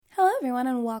everyone,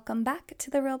 and welcome back to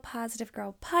the Real Positive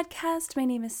Girl podcast. My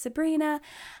name is Sabrina.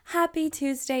 Happy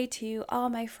Tuesday to all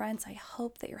my friends. I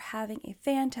hope that you're having a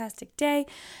fantastic day.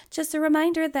 Just a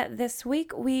reminder that this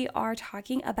week we are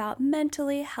talking about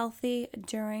mentally healthy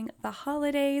during the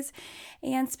holidays,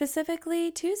 and specifically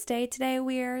Tuesday, today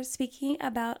we are speaking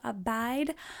about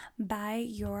abide by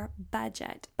your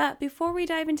budget. But before we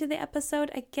dive into the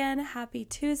episode, again, happy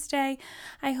Tuesday.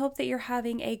 I hope that you're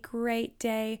having a great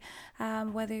day,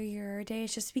 whether your day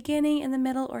is just beginning, in the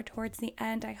middle, or towards the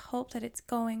end. I hope that it's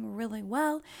going really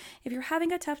well. If you're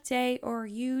having a tough day or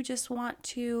you just want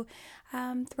to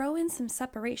throw in some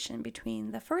separation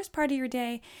between the first part of your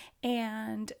day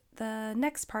and the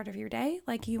next part of your day,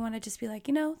 like you want to just be like,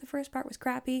 the first part was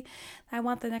crappy. I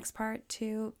want the next part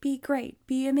to be great,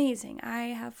 be amazing. I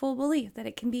have full belief that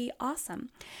it can be awesome.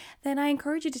 Then I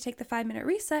encourage you to take the 5-minute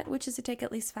reset, which is to take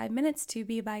at least 5 minutes to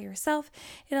be by yourself.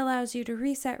 It allows you to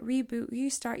reset, reboot,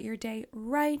 restart your day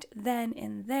right then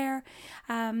and there.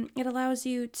 It allows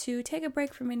you to take a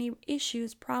break from any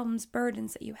issues, problems,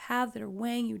 burdens that you have that are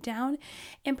weighing you down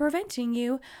and preventing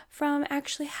you from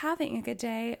actually having a good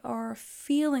day or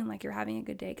feeling like you're having a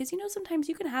good day. Because sometimes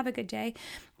you can have a good day,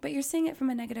 but you're seeing it from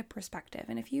a negative perspective.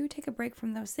 And if you take a break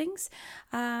from those things,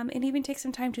 and even take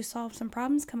some time to solve some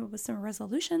problems, come up with some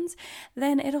resolutions,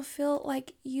 then it'll feel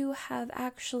like you have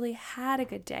actually had a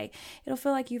good day. It'll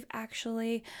feel like you've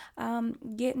actually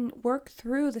worked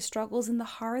through the struggles and the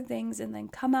hard things and then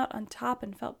come out on top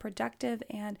and felt productive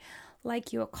and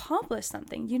like you accomplished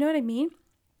something. You know what I mean?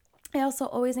 I also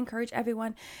always encourage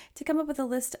everyone to come up with a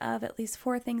list of at least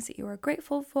 4 things that you are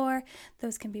grateful for.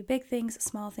 Those can be big things,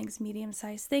 small things,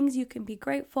 medium-sized things. You can be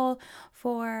grateful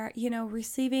for,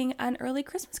 receiving an early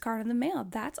Christmas card in the mail.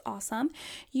 That's awesome.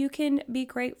 You can be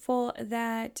grateful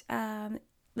that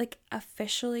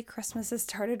officially Christmas has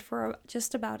started for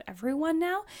just about everyone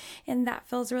now, and that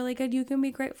feels really good. You can be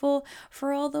grateful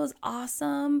for all those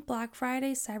awesome Black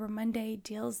Friday, Cyber Monday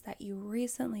deals that you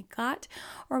recently got,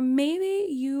 or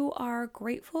maybe you are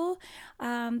grateful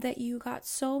that you got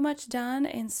so much done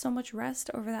and so much rest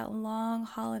over that long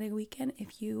holiday weekend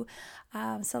if you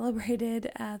celebrated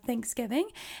Thanksgiving,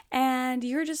 and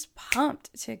you're just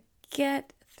pumped to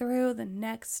get through the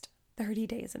next 30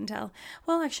 days until,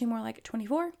 actually more like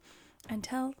 24,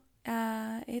 until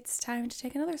it's time to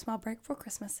take another small break for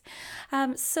Christmas.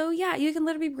 You can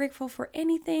literally be grateful for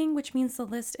anything, which means the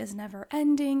list is never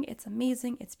ending. It's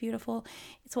amazing. It's beautiful.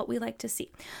 It's what we like to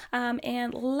see.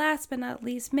 And last but not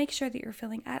least, make sure that you're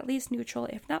feeling at least neutral,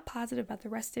 if not positive, about the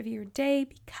rest of your day,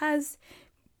 because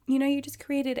you just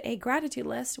created a gratitude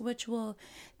list, which will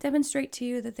demonstrate to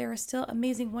you that there are still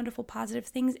amazing, wonderful, positive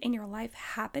things in your life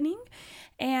happening.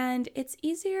 And it's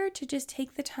easier to just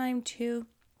take the time to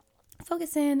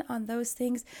focus in on those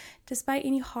things, despite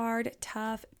any hard,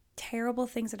 tough, terrible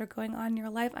things that are going on in your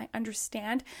life. I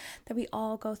understand that we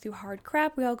all go through hard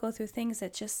crap. We all go through things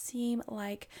that just seem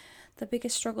like the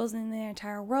biggest struggles in the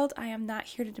entire world. I am not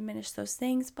here to diminish those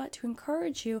things, but to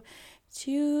encourage you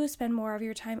to spend more of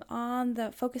your time on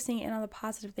focusing in on the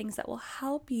positive things that will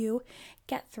help you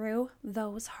get through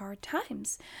those hard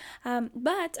times.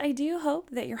 But I do hope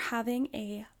that you're having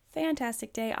a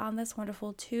fantastic day on this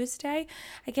wonderful Tuesday.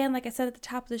 Again, like I said at the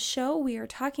top of the show, we are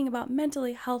talking about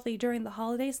mentally healthy during the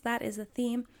holidays. That is the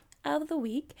theme of the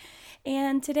week.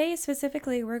 And today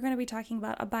specifically, we're going to be talking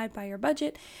about abide by your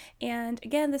budget. And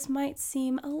again, this might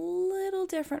seem a little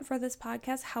different for this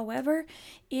podcast. However,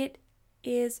 it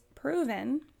is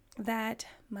proven that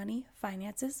money,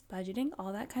 finances, budgeting,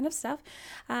 all that kind of stuff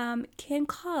can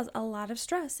cause a lot of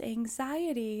stress,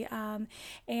 anxiety,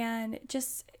 and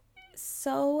just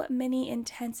so many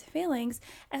intense feelings,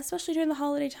 especially during the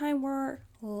holiday time where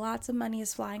lots of money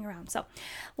is flying around. So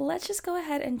let's just go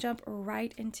ahead and jump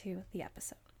right into the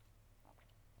episode.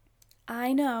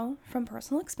 I know from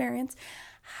personal experience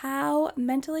how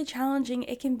mentally challenging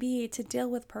it can be to deal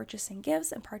with purchasing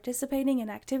gifts and participating in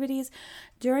activities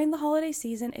during the holiday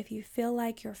season if you feel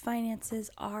like your finances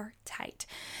are tight.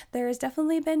 There has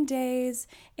definitely been days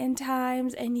and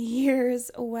times and years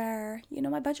where,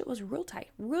 my budget was real tight,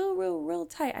 real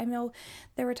tight. I know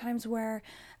there were times where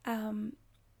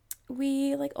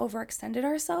we overextended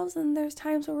ourselves, and there's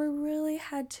times where we really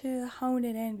had to hone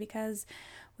it in because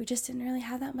we just didn't really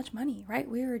have that much money, right?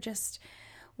 We were just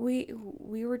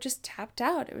tapped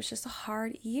out. It was just a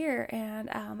hard year. And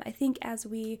I think as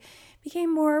we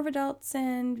became more of adults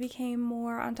and became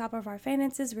more on top of our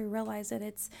finances, we realized that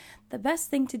it's the best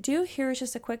thing to do. Here is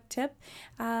just a quick tip.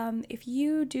 If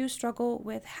you do struggle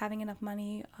with having enough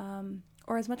money,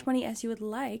 or as much money as you would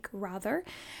like, rather,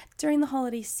 during the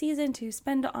holiday season to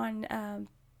spend on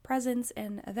presents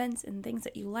and events and things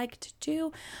that you like to do,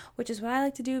 which is what I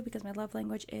like to do because my love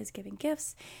language is giving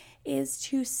gifts, is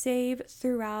to save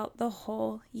throughout the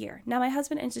whole year. Now, my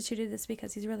husband instituted this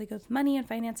because he's really good with money and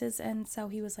finances, and so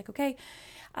he was like, okay.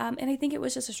 And I think it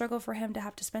was just a struggle for him to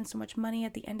have to spend so much money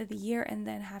at the end of the year and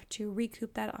then have to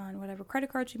recoup that on whatever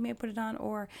credit cards we may put it on,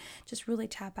 or just really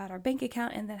tap out our bank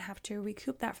account and then have to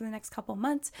recoup that for the next couple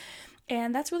months.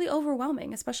 And that's really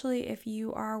overwhelming, especially if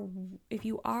you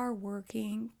are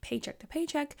working paycheck to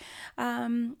paycheck,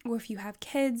 or if you have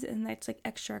kids and that's like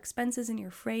extra expenses and you're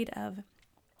afraid of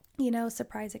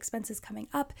surprise expenses coming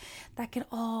up, that can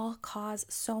all cause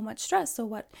so much stress. So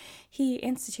what he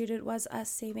instituted was us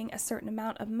saving a certain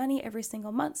amount of money every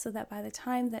single month so that by the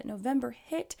time that November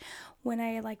hit, when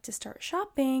I like to start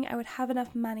shopping, I would have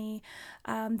enough money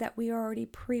that we already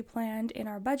pre-planned in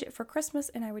our budget for Christmas,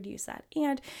 and I would use that.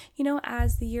 And,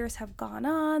 as the years have gone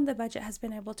on, the budget has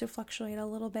been able to fluctuate a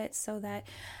little bit so that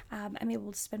I'm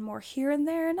able to spend more here and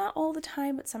there, not all the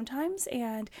time, but sometimes.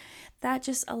 And that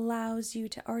just allows you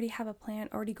to already have a plan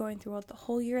already going throughout the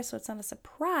whole year, so it's not a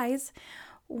surprise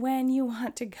when you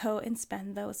want to go and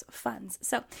spend those funds.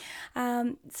 So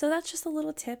that's just a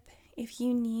little tip if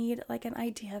you need like an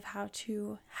idea of how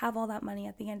to have all that money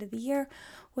at the end of the year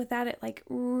without it like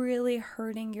really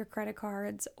hurting your credit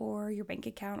cards or your bank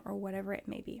account or whatever it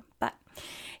may be. But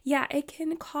yeah, it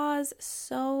can cause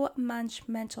so much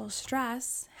mental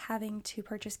stress having to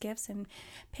purchase gifts and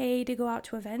pay to go out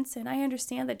to events. And I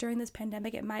understand that during this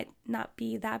pandemic, it might not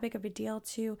be that big of a deal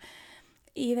to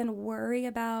even worry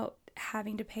about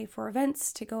having to pay for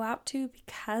events to go out to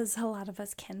because a lot of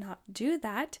us cannot do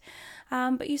that.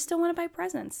 But you still want to buy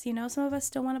presents. Some of us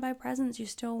still want to buy presents. You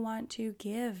still want to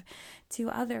give to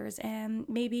others. And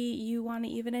maybe you want to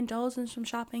even indulge in some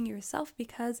shopping yourself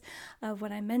because of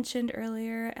what I mentioned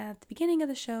earlier at the beginning of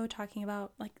the show, talking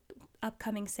about like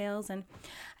upcoming sales. And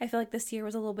I feel like this year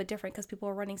was a little bit different because people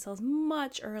were running sales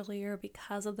much earlier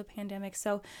because of the pandemic.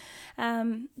 So,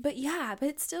 but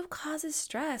it still causes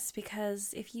stress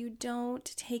because if you don't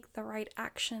take the right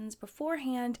actions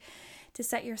beforehand to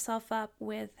set yourself up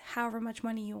with however much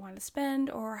money you want to spend,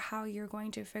 or how you're going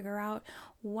to figure out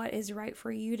what is right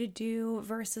for you to do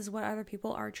versus what other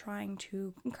people are trying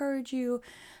to encourage you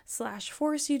 /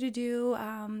 force you to do,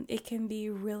 it can be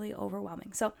really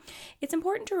overwhelming. So it's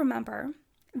important to remember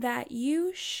that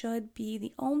you should be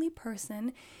the only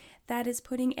person that is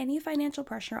putting any financial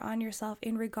pressure on yourself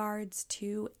in regards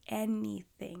to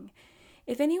anything.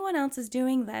 If anyone else is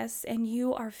doing this and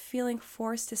you are feeling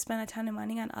forced to spend a ton of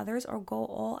money on others or go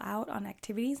all out on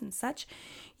activities and such,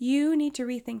 you need to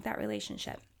rethink that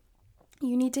relationship.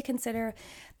 You need to consider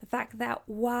the fact that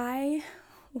why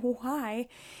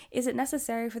is it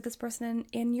necessary for this person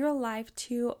in your life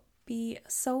to be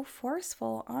so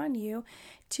forceful on you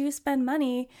to spend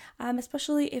money,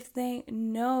 especially if they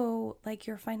know like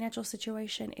your financial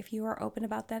situation, if you are open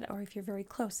about that, or if you're very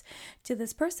close to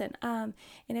this person. And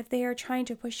if they are trying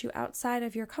to push you outside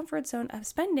of your comfort zone of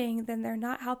spending, then they're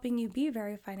not helping you be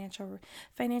very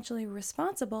financially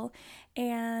responsible.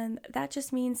 And that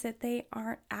just means that they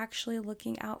aren't actually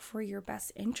looking out for your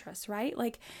best interests, right?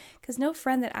 Like, because no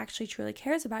friend that actually truly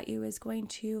cares about you is going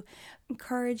to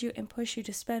encourage you and push you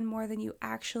to spend more than you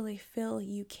actually feel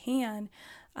you can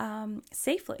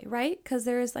safely, right? Because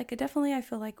there's like definitely, I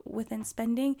feel like within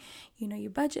spending, you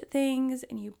budget things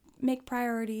and you make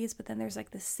priorities, but then there's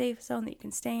like this safe zone that you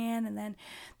can stay in, and then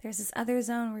there's this other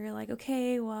zone where you're like,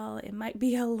 okay, well, it might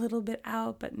be a little bit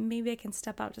out, but maybe I can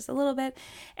step out just a little bit,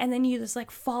 and then you just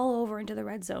like fall over into the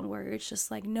red zone where it's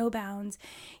just like no bounds,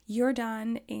 you're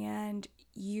done, and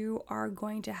you are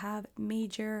going to have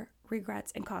major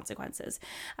regrets and consequences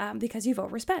because you've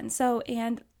overspent. So,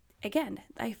 and again,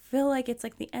 I feel like it's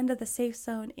like the end of the safe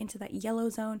zone into that yellow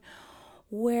zone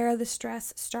where the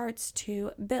stress starts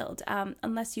to build,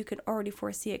 unless you could already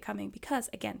foresee it coming because,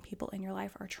 again, people in your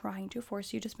life are trying to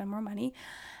force you to spend more money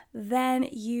than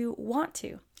you want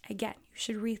to. Again, you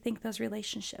should rethink those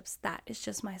relationships. That is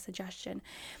just my suggestion.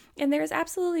 And there's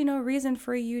absolutely no reason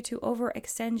for you to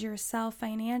overextend yourself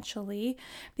financially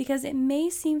because it may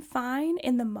seem fine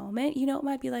in the moment. It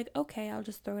might be like, okay, I'll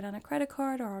just throw it on a credit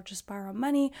card or I'll just borrow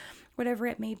money, whatever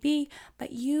it may be,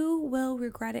 but you will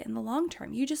regret it in the long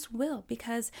term. You just will,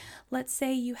 because let's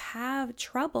say you have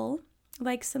trouble,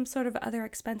 like some sort of other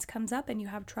expense comes up and you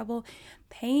have trouble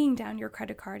paying down your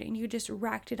credit card and you just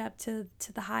racked it up to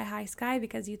the high sky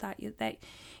because you thought that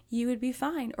you would be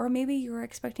fine. Or maybe you were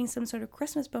expecting some sort of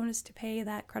Christmas bonus to pay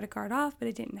that credit card off, but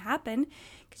it didn't happen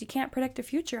because you can't predict the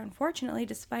future, unfortunately,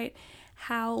 despite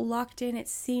how locked in it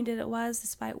seemed that it was,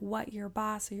 despite what your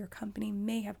boss or your company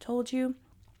may have told you.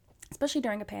 especially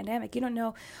during a pandemic. You don't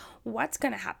know what's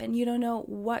going to happen. You don't know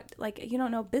you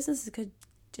don't know, businesses could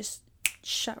just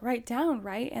shut right down,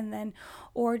 right? And then,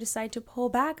 or decide to pull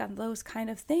back on those kind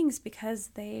of things because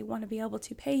they want to be able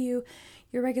to pay you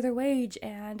your regular wage,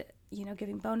 and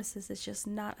giving bonuses is just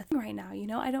not a thing right now.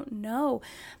 I don't know,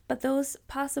 but those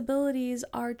possibilities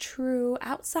are true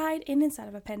outside and inside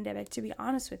of a pandemic, to be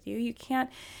honest with you. You can't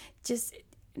just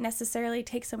necessarily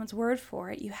take someone's word for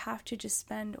it. You have to just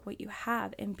spend what you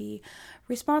have and be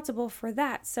responsible for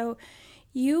that. So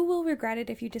you will regret it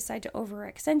if you decide to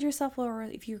overextend yourself, or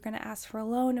if you're going to ask for a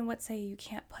loan and say you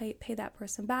can't pay that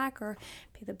person back or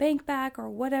pay the bank back or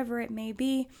whatever it may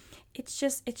be. It's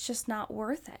just not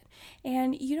worth it.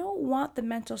 And you don't want the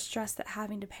mental stress that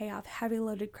having to pay off heavy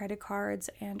loaded credit cards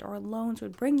and or loans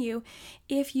would bring you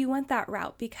if you went that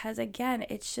route, because again,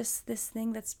 it's just this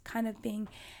thing that's kind of being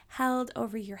held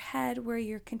over your head where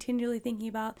you're continually thinking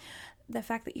about the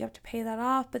fact that you have to pay that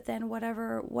off, but then what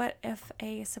if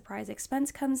a surprise expense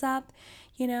comes up,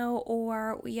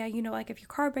 or like if your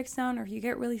car breaks down, or if you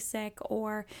get really sick,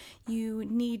 or you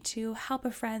need to help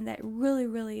a friend that really,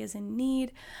 really is in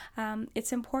need.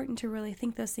 It's important to really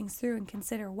think those things through and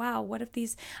consider, wow, what if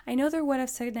these, I know they're what if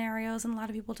scenarios, and a lot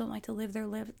of people don't like to live their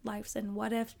lives in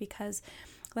what ifs because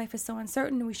life is so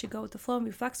uncertain and we should go with the flow and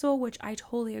be flexible, which I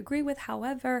totally agree with.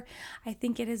 However, I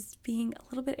think it is being a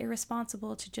little bit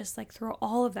irresponsible to just throw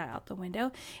all of that out the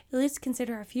window. At least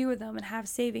consider a few of them and have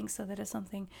savings so that if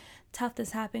something tough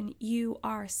does happen, you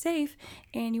are safe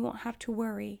and you won't have to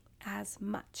worry as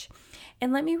much.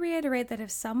 And let me reiterate that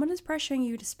if someone is pressuring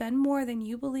you to spend more than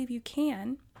you believe you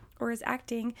can, or is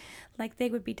acting like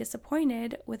they would be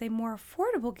disappointed with a more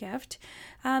affordable gift,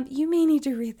 you may need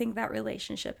to rethink that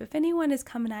relationship. If anyone is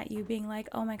coming at you being like,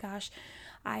 oh my gosh,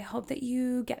 I hope that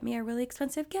you get me a really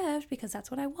expensive gift because that's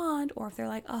what I want, or if they're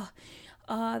like,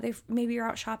 maybe you're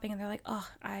out shopping and they're like, oh,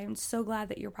 I'm so glad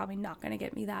that you're probably not going to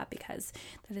get me that because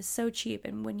that is so cheap,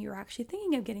 and when you're actually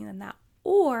thinking of getting them that,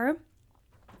 or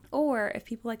if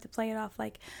people like to play it off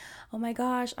like, oh my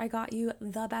gosh, I got you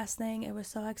the best thing. It was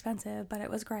so expensive, but it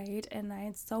was great and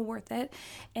it's so worth it.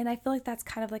 And I feel like that's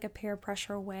kind of like a peer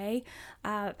pressure way,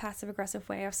 passive aggressive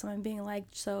way of someone being like,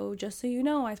 so just so you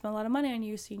know, I spent a lot of money on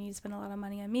you, so you need to spend a lot of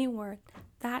money on me, where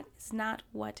that is not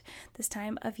what this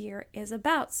time of year is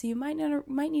about. So you might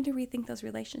need to rethink those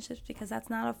relationships, because that's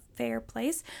not a fair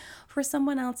place for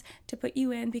someone else to put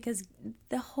you in, because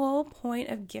the whole point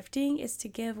of gifting is to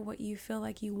give what you feel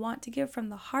like you want to give from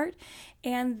the heart.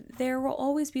 And there will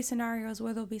always be scenarios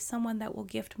where there'll be someone that will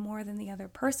gift more than the other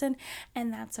person,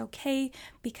 and that's okay,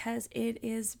 because it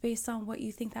is based on what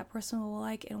you think that person will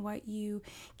like and what you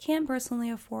can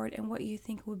personally afford and what you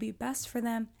think would be best for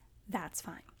them. That's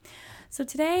fine. So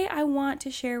today I want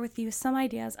to share with you some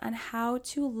ideas on how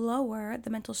to lower the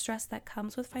mental stress that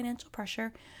comes with financial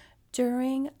pressure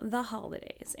during the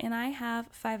holidays. And I have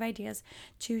 5 ideas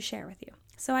to share with you.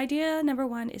 So idea number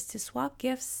 1 is to swap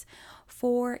gifts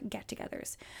for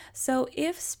get-togethers. So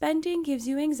if spending gives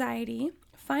you anxiety,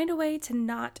 find a way to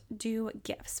not do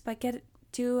gifts, but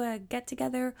do a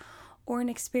get-together or an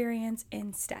experience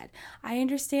instead. I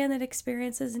understand that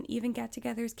experiences and even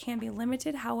get-togethers can be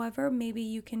limited. However, maybe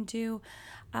you can do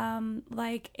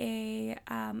like a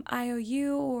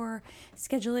IOU, or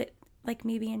schedule it like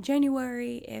maybe in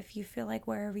January if you feel like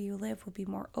wherever you live will be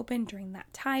more open during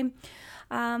that time.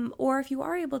 Or if you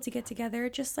are able to get together,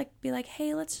 just be like,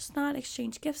 hey, let's just not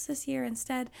exchange gifts this year.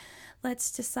 Instead,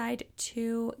 let's decide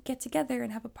to get together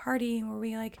and have a party where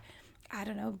we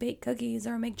bake cookies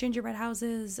or make gingerbread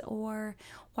houses or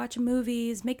watch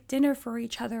movies, make dinner for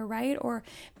each other, right? Or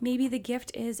maybe the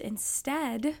gift is,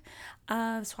 instead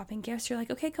of swapping gifts, you're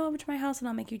like, okay, come over to my house and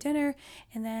I'll make you dinner,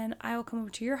 and then I will come over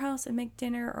to your house and make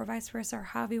dinner, or vice versa, or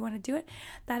however you want to do it.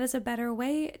 That is a better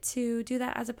way to do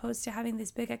that, as opposed to having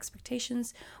these big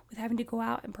expectations with having to go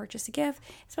out and purchase a gift,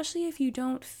 especially if you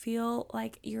don't feel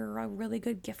like you're a really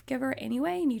good gift giver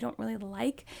anyway and you don't really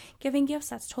like giving gifts.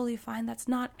 That's totally fine. That's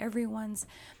not everyone's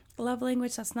love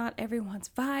language, that's not everyone's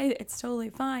vibe. It's totally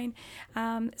fine.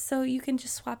 So you can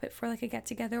just swap it for like a get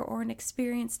together or an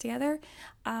experience together,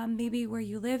 maybe where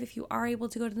you live, if you are able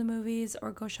to go to the movies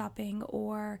or go shopping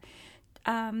or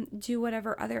do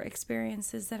whatever other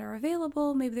experiences that are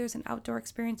available. Maybe there's an outdoor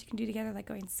experience you can do together, like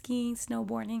going skiing,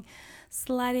 snowboarding,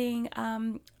 sledding,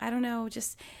 I don't know,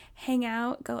 just hang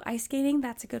out, go ice skating.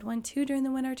 That's a good one too during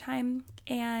the winter time.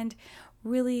 And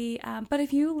really, but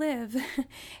if you live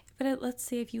let's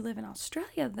say if you live in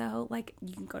Australia, though, like,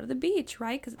 you can go to the beach,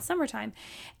 right? Because it's summertime,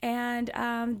 and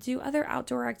do other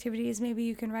outdoor activities. Maybe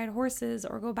you can ride horses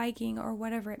or go biking or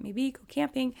whatever it may be, go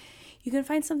camping. You can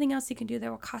find something else you can do that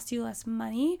will cost you less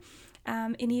money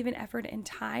and even effort and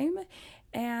time.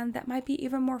 And that might be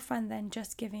even more fun than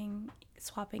just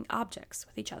swapping objects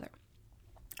with each other.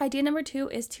 Idea number 2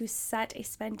 is to set a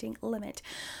spending limit.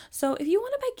 So if you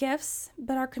want to buy gifts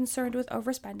but are concerned with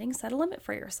overspending, set a limit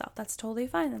for yourself. That's totally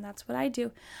fine, and that's what I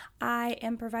do. I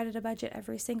am provided a budget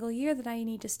every single year that I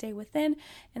need to stay within,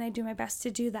 and I do my best to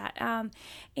do that.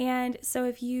 And so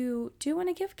if you do want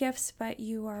to give gifts but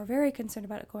you are very concerned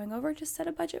about it going over, just set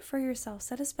a budget for yourself.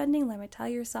 Set a spending limit. Tell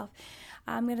yourself,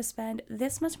 I'm going to spend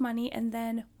this much money, and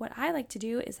then what I like to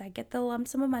do is I get the lump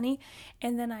sum of money,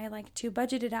 and then I like to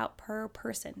budget it out per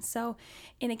person. So,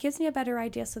 and it gives me a better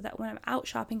idea so that when I'm out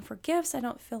shopping for gifts, I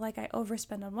don't feel like I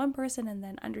overspend on one person and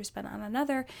then underspend on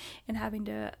another and having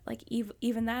to like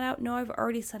even that out. No, I've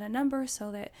already set a number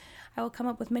so that I will come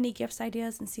up with many gifts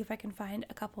ideas and see if I can find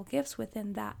a couple gifts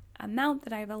within that amount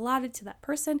that I've allotted to that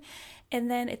person. And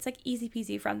then it's like easy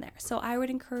peasy from there. So I would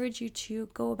encourage you to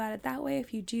go about it that way.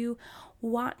 If you do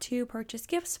want to purchase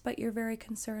gifts, but you're very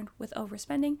concerned with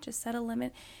overspending, just set a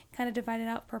limit, kind of divide it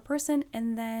out per person,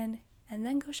 and then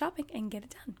go shopping and get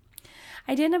it done.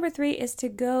 Idea number 3 is to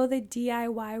go the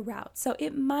DIY route. So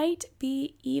it might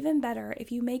be even better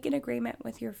if you make an agreement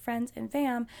with your friends and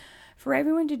fam for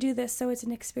everyone to do this so it's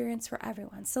an experience for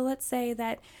everyone. So let's say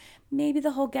that maybe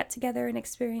the whole get together and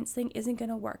experience thing isn't going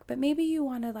to work, but maybe you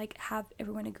want to like have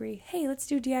everyone agree, hey, let's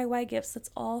do DIY gifts.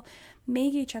 Let's all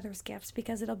make each other's gifts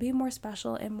because it'll be more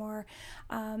special and more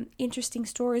interesting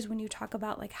stories when you talk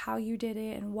about like how you did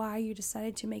it and why you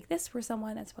decided to make this for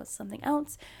someone as opposed to something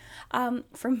else.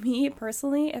 For me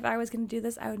personally, if I was going to do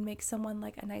this, I would make someone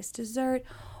like a nice dessert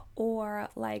or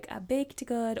like a baked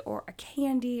good or a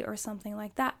candy or something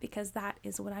like that, because that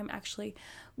is what I'm actually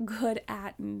good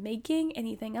at making.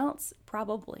 Anything else,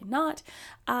 probably not.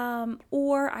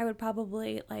 Or I would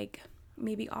probably like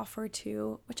maybe offer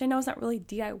to, which I know is not really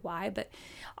DIY, but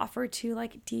offer to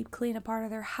like deep clean a part of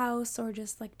their house or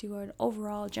just like do an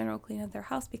overall general clean of their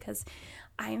house because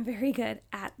I am very good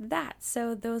at that.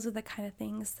 So those are the kind of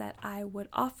things that I would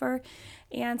offer.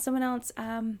 And someone else,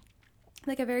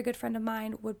 like a very good friend of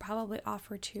mine would probably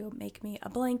offer to make me a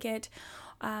blanket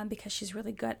because she's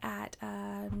really good at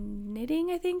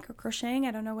knitting, I think, or crocheting.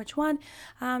 I don't know which one.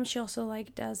 She also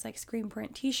like does like screen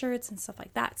print t-shirts and stuff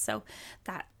like that. So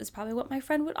that is probably what my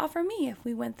friend would offer me if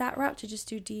we went that route to just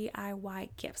do DIY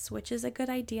gifts, which is a good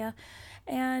idea.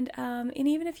 And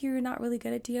even if you're not really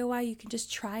good at DIY, you can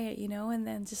just try it, and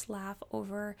then just laugh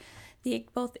over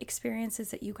both experiences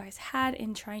that you guys had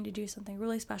in trying to do something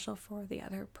really special for the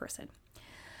other person.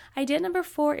 Idea number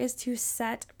 4 is to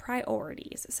set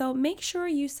priorities. So make sure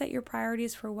you set your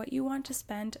priorities for what you want to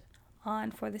spend on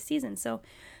for the season. So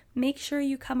make sure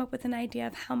you come up with an idea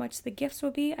of how much the gifts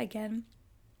will be. Again,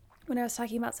 when I was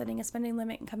talking about setting a spending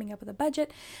limit and coming up with a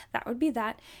budget, that would be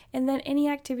that. And then any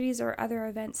activities or other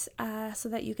events so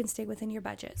that you can stay within your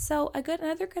budget. So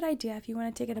another good idea, if you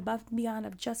want to take it above and beyond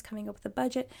of just coming up with a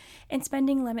budget and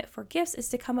spending limit for gifts, is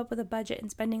to come up with a budget and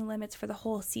spending limits for the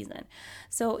whole season.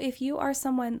 So if you are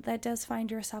someone that does find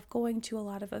yourself going to a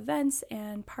lot of events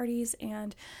and parties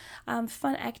and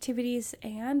fun activities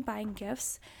and buying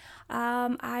gifts,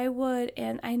 I would,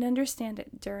 and I understand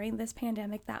it during this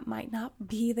pandemic, that might not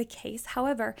be the case.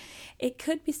 However, it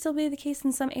could still be the case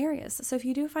in some areas. So if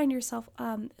you do find yourself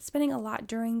spending a lot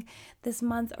during this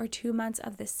month or 2 months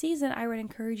of this season, I would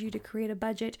encourage you to create a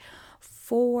budget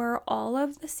for all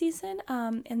of the season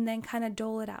and then kind of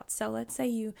dole it out. So let's say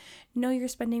you know your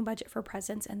spending budget for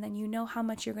presents, and then you know how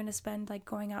much you're going to spend like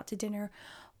going out to dinner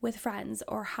with friends,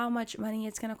 or how much money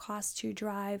it's going to cost to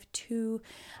drive to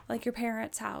like your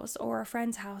parents' house or a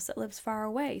friend's house that lives far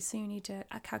away. So you need to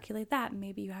calculate that.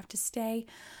 Maybe you have to stay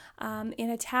in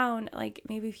a town, like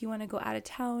maybe if you want to go out of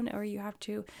town, or you have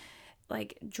to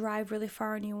like drive really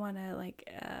far and you want to like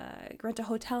rent a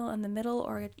hotel in the middle,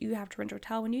 or you have to rent a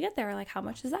hotel when you get there, like how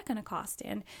much is that going to cost?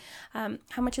 And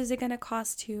how much is it going to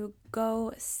cost to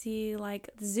go see like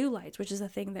zoo lights, which is a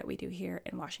thing that we do here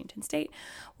in Washington State,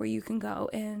 where you can go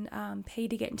and pay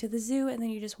to get into the zoo, and then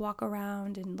you just walk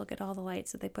around and look at all the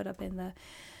lights that they put up in the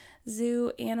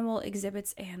zoo, animal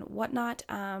exhibits and whatnot.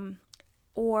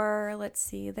 Or let's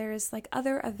see, there's like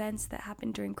other events that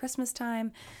happen during Christmas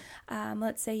time.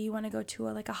 Let's say you want to go to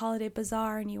a holiday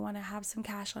bazaar and you want to have some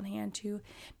cash on hand to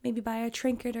maybe buy a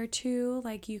trinket or two.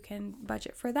 Like you can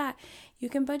budget for that. You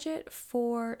can budget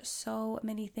for so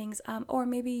many things. Or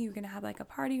maybe you're going to have like a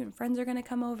party and friends are going to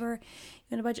come over.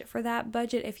 You're going to budget for that.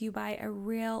 Budget if you buy a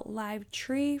real live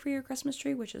tree for your Christmas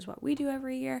tree, which is what we do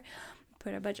every year.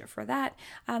 put a budget for that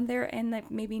there, and like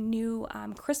maybe new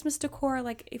Christmas decor.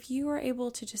 Like if you are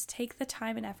able to just take the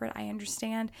time and effort, I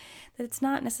understand that it's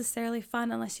not necessarily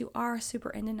fun unless you are super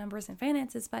into numbers and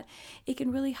finances, but it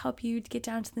can really help you to get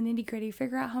down to the nitty gritty,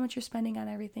 figure out how much you're spending on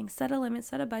everything, set a limit,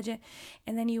 set a budget,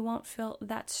 and then you won't feel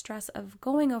that stress of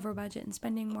going over budget and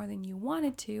spending more than you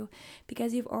wanted to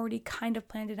because you've already kind of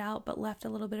planned it out but left a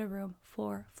little bit of room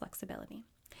for flexibility.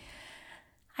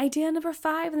 Idea number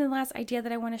 5, and the last idea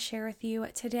that I want to share with you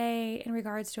today in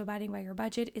regards to abiding by your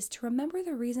budget, is to remember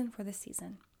the reason for the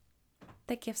season.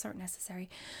 That gifts aren't necessary.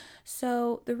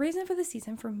 So the reason for the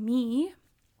season for me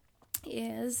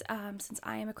is, since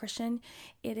I am a Christian,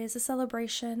 it is a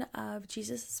celebration of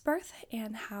Jesus' birth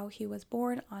and how he was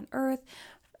born on earth,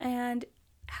 and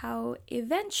how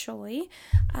eventually,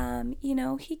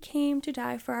 he came to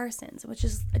die for our sins, which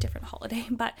is a different holiday,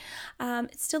 but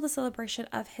it's still the celebration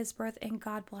of his birth and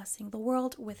God blessing the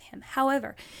world with him.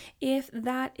 However, if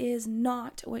that is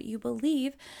not what you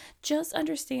believe, just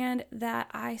understand that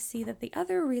I see that the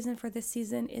other reason for this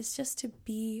season is just to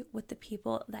be with the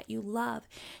people that you love,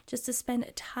 just to spend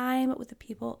time with the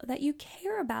people that you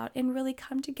care about and really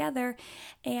come together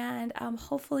and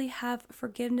hopefully have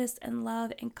forgiveness and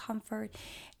love and comfort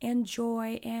and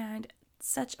joy and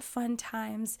such fun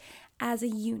times as a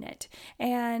unit.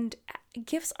 And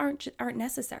gifts aren't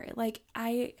necessary. Like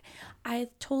I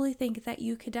totally think that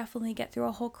you could definitely get through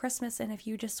a whole Christmas, and if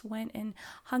you just went and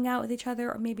hung out with each other,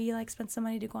 or maybe like spent some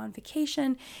money to go on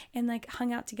vacation and like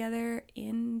hung out together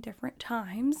in different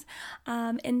times,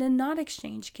 and then not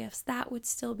exchange gifts, that would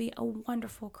still be a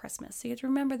wonderful Christmas. So you have to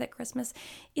remember that Christmas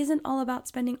isn't all about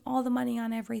spending all the money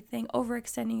on everything,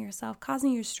 overextending yourself,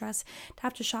 causing you stress to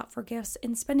have to shop for gifts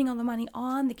and spending all the money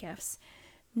on the gifts.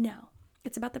 No.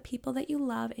 It's about the people that you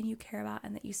love and you care about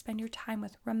and that you spend your time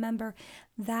with. Remember,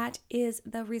 that is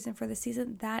the reason for the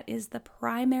season. That is the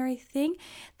primary thing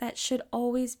that should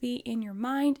always be in your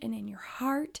mind and in your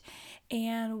heart,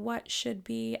 and what should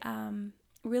be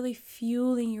really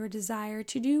fueling your desire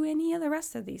to do any of the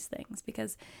rest of these things,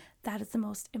 because that is the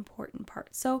most important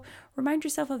part. So remind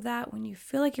yourself of that when you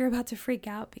feel like you're about to freak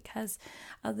out because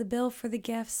of the bill for the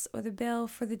gifts or the bill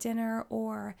for the dinner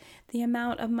or the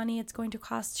amount of money it's going to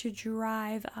cost to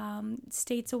drive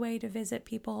states away to visit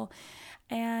people.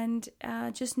 And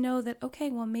just know that, okay,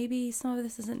 well, maybe some of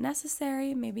this isn't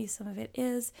necessary. Maybe some of it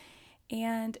is.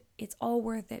 And it's all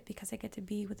worth it because I get to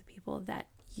be with the people that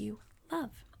you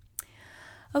love.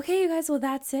 Okay, you guys, well,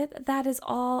 that's it. That is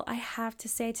all I have to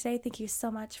say today. Thank you so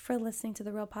much for listening to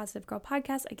the Real Positive Girl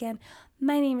podcast. Again,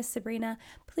 my name is Sabrina.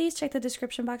 Please check the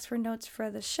description box for notes for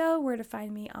the show, where to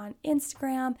find me on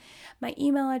Instagram, my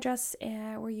email address,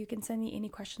 where you can send me any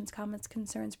questions, comments,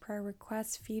 concerns, prayer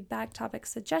requests, feedback, topic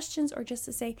suggestions, or just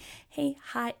to say hey,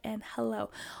 hi, and hello.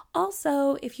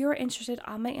 Also, if you're interested,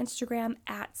 on my Instagram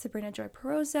at Sabrina Joy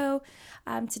Perozzo,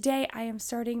 today I am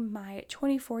starting my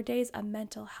 24 days of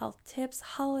mental health tips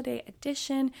holiday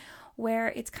edition, where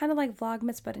it's kind of like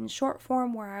Vlogmas but in short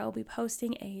form, where I will be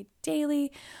posting a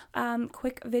daily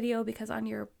quick video, because on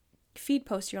your feed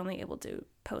post you're only able to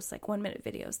post like 1-minute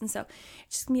videos, and so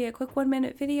it's just gonna be a quick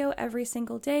 1-minute video every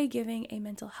single day giving a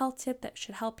mental health tip that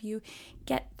should help you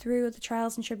get through the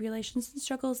trials and tribulations and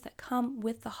struggles that come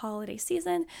with the holiday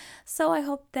season. So I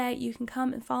hope that you can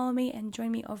come and follow me and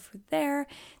join me over there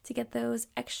to get those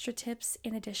extra tips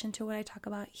in addition to what I talk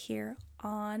about here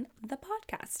on the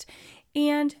podcast.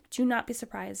 And do not be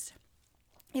surprised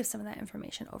if some of that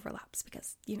information overlaps,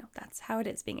 because, that's how it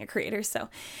is being a creator. So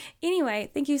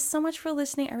anyway, thank you so much for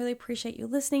listening. I really appreciate you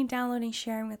listening, downloading,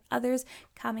 sharing with others,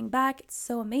 coming back. It's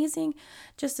so amazing.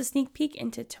 Just a sneak peek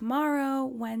into tomorrow,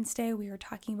 Wednesday, we are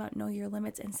talking about know your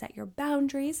limits and set your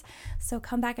boundaries. So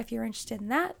come back if you're interested in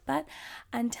that. But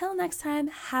until next time,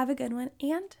 have a good one,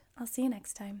 and I'll see you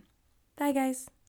next time. Bye, guys.